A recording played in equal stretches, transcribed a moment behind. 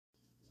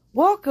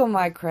Welcome,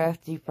 my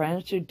crafty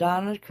friends, to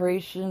Donna's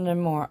Creation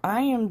and More.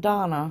 I am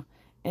Donna,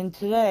 and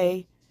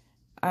today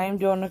I am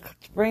doing a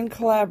spring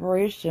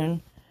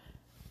collaboration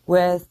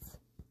with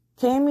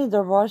Tammie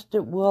the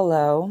Rusted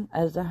Willow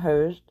as the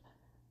host.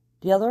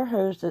 The other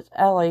host is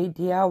Ellie,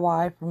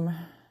 DIY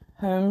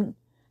from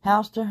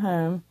House to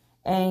Home,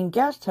 and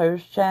guest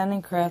host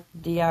Shannon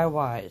Craft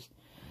DIYs.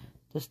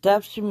 The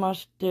steps you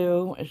must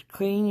do is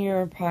clean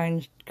your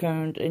pine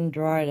cones and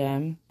dry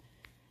them.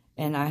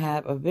 And I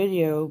have a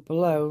video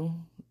below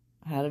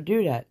how to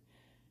do that.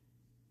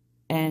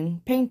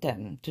 And paint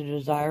them to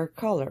desired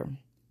color.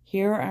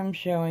 Here I'm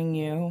showing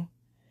you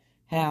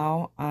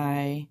how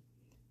I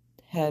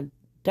have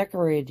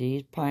decorated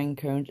these pine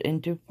cones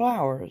into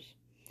flowers.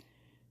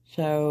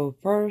 So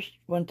first,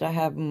 once I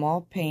have them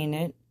all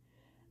painted,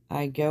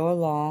 I go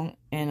along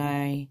and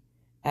I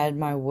add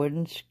my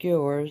wooden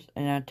skewers,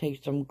 and I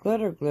take some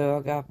glitter glue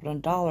I got from the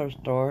dollar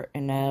store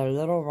and add a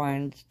little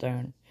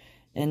rhinestone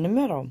in the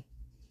middle.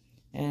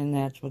 And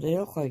that's what they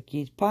look like.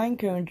 These pine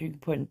cones you can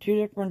put in two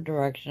different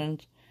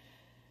directions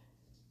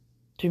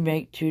to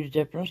make two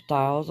different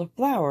styles of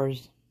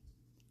flowers.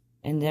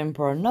 And then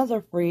for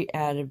another free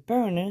added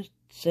bonus,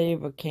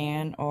 save a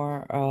can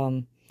or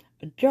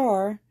a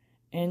jar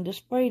and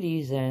display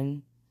these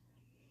in.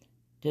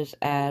 Just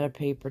add a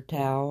paper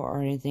towel or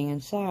anything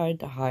inside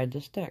to hide the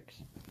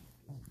sticks.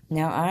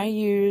 Now I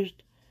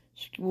used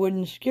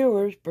wooden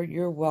skewers, but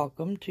you're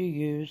welcome to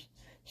use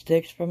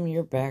sticks from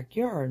your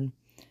backyard.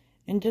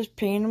 And just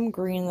paint them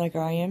green like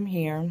I am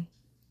here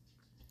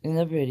in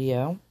the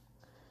video.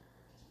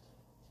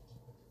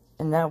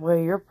 And that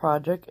way your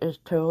project is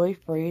totally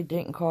free. It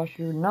didn't cost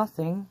you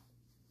nothing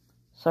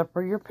except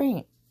for your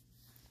paint.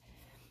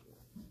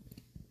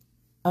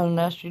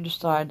 Unless you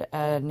decide to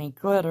add any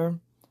glitter,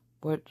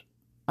 which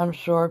I'm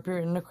sure if you're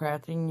into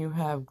crafting you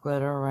have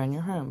glitter around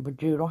your home.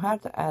 But you don't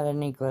have to add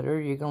any glitter.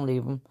 You can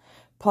leave them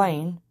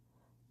plain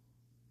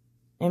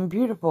and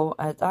beautiful,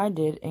 as I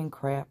did in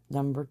craft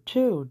number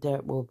 2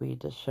 that will be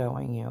just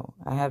showing you.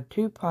 I have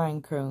 2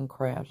 pine cone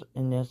crafts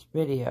in this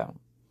video.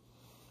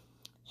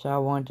 So I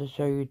want to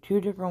show you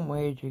 2 different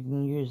ways you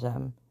can use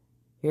them.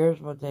 Here's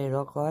what they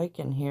look like,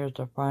 and here's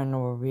the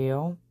final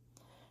reveal.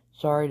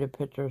 Sorry the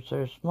picture's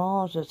so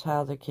small, it's just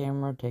how the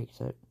camera takes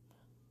it.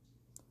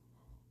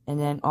 And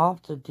then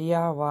off to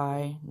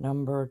DIY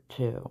number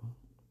 2.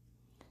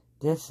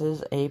 This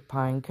is a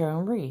pine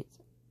cone wreath.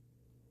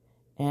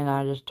 And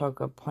I just took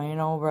a plain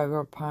old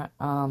regular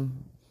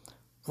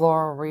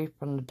floral wreath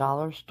from the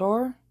dollar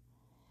store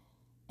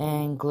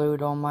and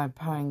glued on my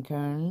pine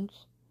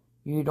cones.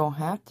 You don't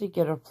have to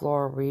get a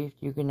floral wreath.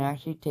 You can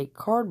actually take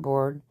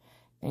cardboard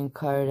and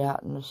cut it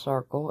out in a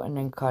circle and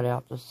then cut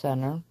out the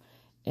center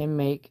and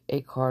make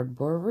a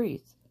cardboard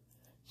wreath.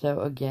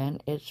 So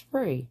again, it's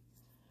free.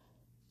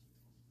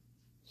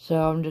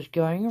 So I'm just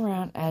going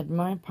around adding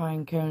my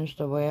pine cones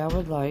the way I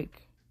would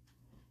like.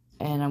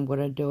 And I'm going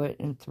to do it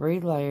in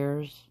 3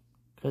 layers,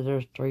 because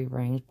there's 3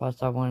 rings,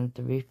 plus I want it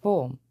to be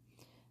full.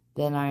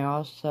 Then I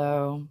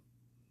also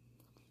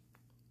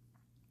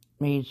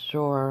made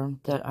sure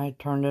that I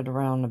turned it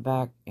around the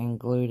back and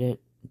glued it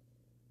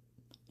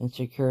and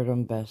secured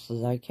them best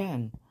as I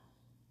can.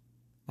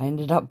 I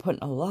ended up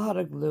putting a lot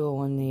of glue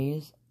on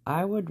these.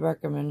 I would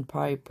recommend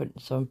probably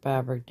putting some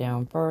fabric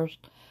down first.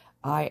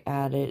 I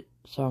added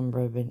some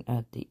ribbon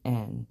at the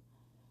end.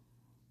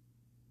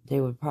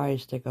 They would probably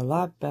stick a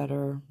lot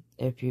better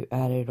if you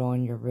added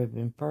on your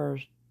ribbon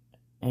first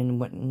and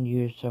wouldn't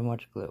use so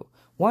much glue.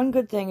 One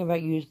good thing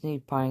about using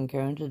these pine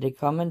cones is they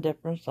come in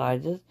different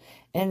sizes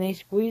and they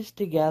squeeze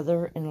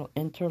together and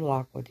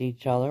interlock with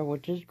each other,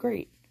 which is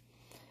great.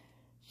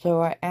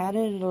 So I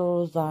added a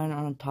little design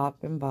on the top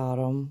and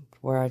bottom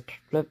where I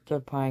flipped the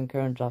pine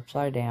cones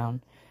upside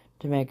down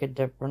to make a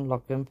different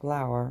looking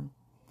flower,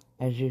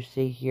 as you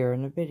see here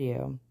in the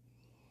video.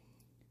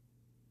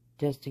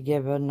 Just to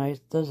give a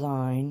nice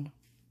design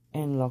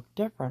and look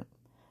different.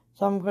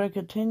 So I'm going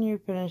to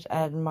finish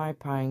adding my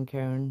pine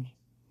cones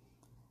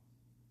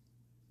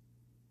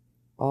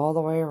all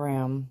the way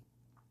around.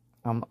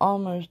 I'm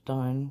almost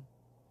done.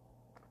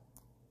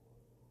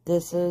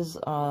 This is,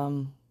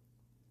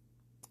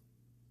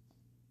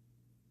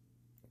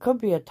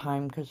 could be a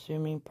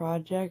time-consuming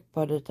project,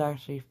 but it's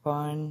actually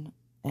fun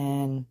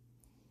and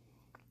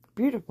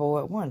beautiful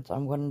at once.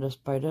 I'm going to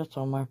display this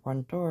on my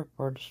front door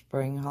for the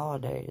spring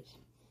holidays.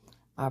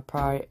 I'll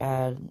probably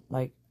add,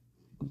 like,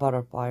 a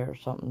butterfly or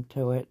something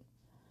to it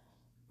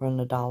from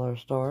the dollar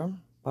store,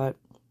 but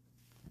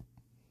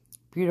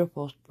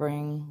beautiful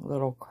spring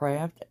little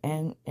craft,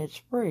 and it's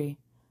free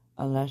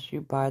unless you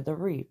buy the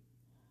wreath.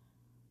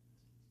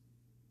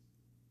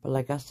 But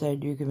like I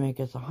said, you can make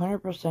this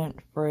 100%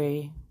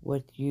 free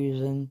with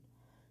using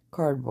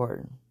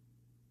cardboard.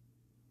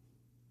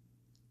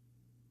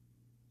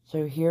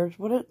 So here's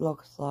what it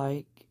looks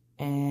like,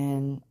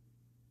 and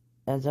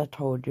as I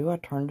told you, I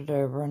turned it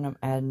over and I'm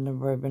adding the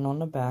ribbon on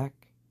the back.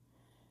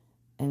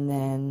 And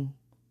then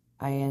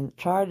I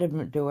tried to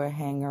do a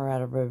hanger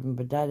out of ribbon,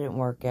 but that didn't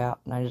work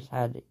out, and I just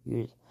had to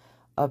use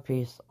a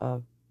piece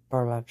of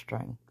burlap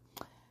string.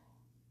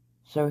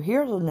 So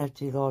here's a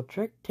nifty little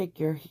trick. Take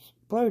your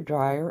blow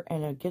dryer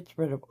and it gets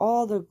rid of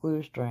all the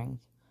glue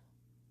strings.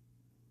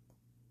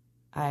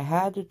 I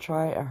had to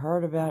try it, I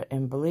heard about it,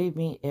 and believe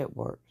me, it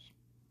works.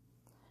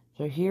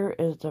 So here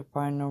is the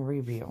final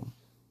review.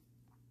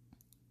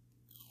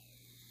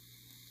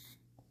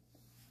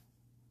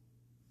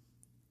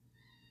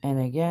 And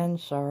again,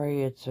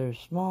 sorry it's so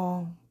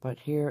small, but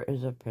here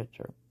is a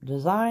picture.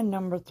 Design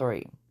number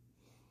 3.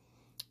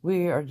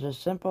 We are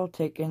just simple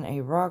taking a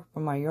rock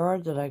from my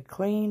yard that I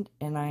cleaned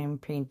and I am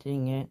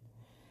painting it,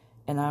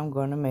 and I'm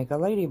going to make a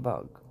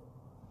ladybug.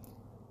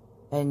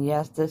 And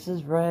yes, this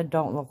is red,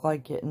 don't look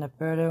like it in the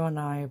photo, and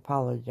I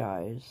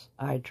apologize.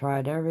 I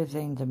tried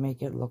everything to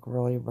make it look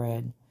really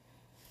red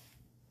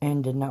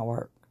and did not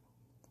work.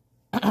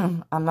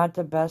 I'm not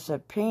the best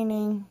at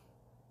painting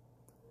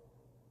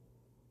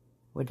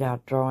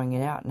without drawing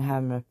it out and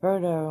having a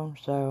photo,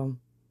 so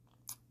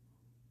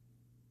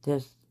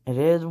it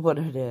is what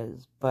it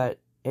is, but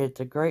it's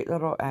a great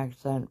little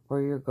accent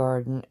for your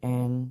garden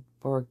and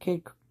for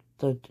kid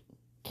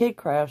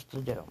crafts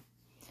to do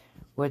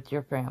with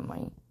your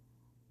family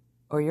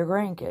or your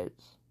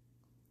grandkids.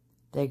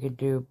 They could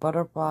do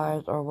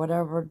butterflies or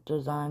whatever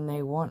design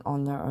they want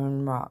on their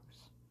own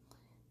rocks.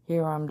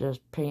 Here I'm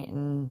just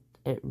painting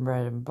it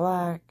red and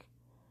black.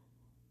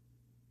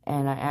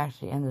 And I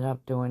actually ended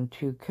up doing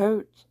 2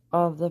 coats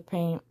of the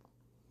paint.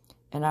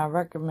 And I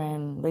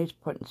recommend at least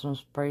putting some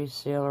spray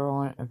sealer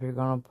on it if you're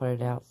going to put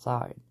it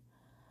outside.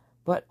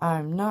 But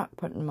I'm not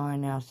putting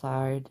mine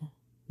outside.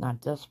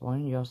 Not this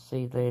one. You'll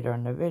see later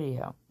in the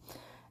video.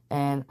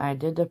 And I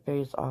did the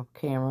face off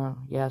camera.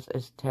 Yes,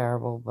 it's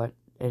terrible, but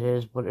it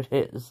is what it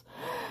is.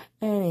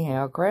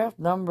 Anyhow, craft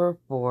number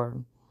 4.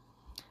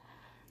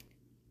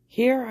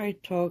 Here I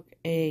took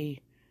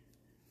a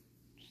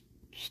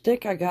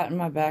stick I got in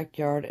my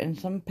backyard and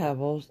some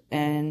pebbles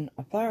and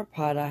a flower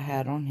pot I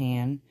had on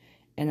hand,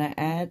 and I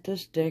added the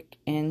stick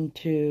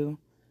into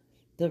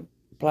the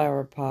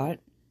flower pot,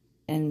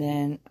 and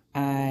then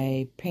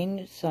I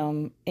painted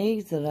some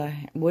eggs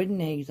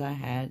wooden eggs I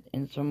had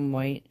in some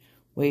white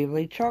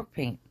Waverly chalk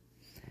paint.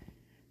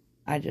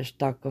 I just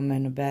stuck them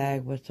in a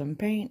bag with some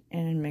paint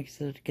and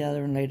mixed it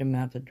together and laid them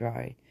out to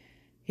dry.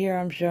 Here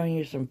I'm showing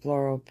you some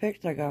floral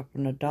picks I got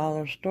from the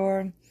dollar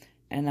store,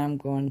 and I'm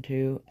going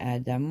to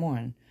add them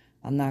on.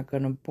 I'm not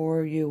going to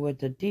bore you with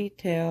the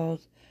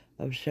details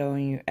of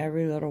showing you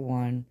every little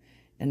one.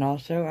 And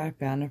also I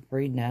found a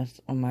free nest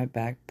on my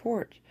back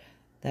porch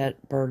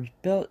that birds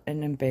built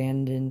and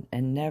abandoned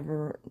and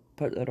never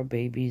put little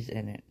babies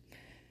in it,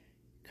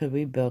 because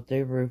we built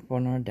a roof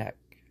on our deck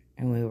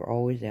and we were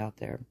always out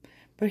there.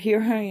 But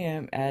here I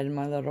am adding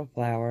my little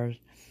flowers,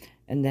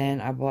 and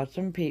then I bought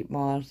some peat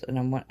moss and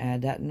I'm going to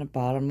add that in the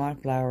bottom of my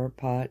flower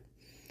pot.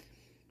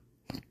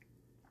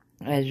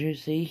 As you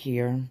see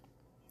here,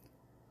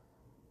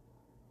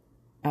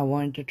 I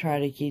wanted to try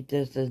to keep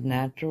this as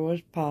natural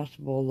as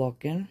possible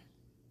looking.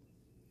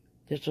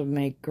 This will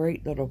make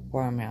great little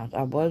farmhouse.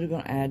 I was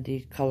going to add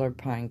these colored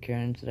pine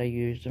cones that I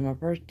used in my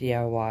first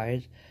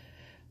DIYs,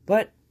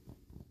 but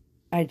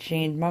I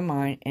changed my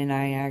mind and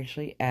I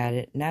actually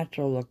added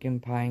natural looking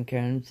pine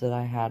cones that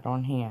I had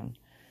on hand.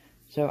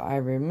 So I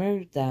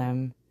removed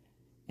them,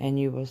 and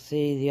you will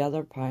see the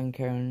other pine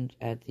cones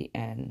at the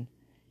end.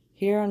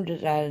 Here I'm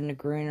just adding the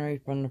greenery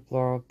from the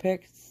floral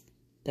picks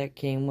that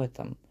came with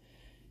them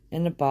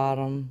in the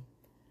bottom,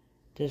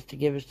 just to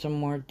give it some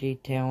more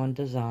detail and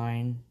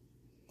design.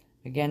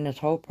 Again, this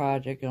whole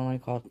project only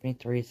cost me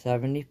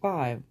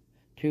 $3.75,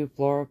 2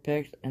 floral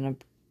picks and a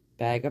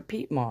bag of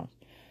peat moss.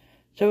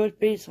 So it's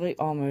basically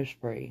almost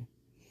free.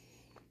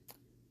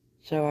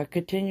 So I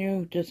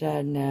continue just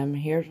adding them.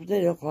 Here's what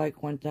they look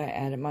like once I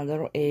added my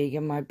little egg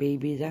and my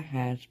baby that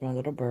hatched, my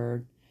little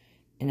bird,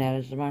 and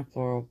added to my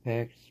floral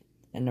picks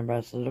and the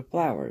rest of the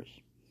flowers.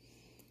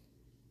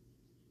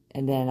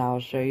 And then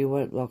I'll show you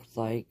what it looks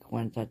like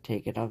once I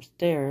take it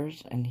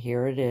upstairs. And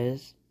here it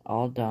is,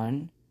 all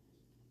done.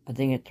 I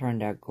think it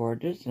turned out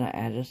gorgeous, and I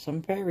added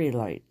some fairy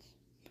lights.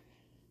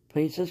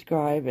 Please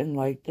subscribe and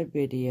like the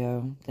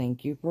video.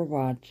 Thank you for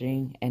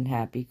watching, and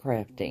happy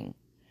crafting.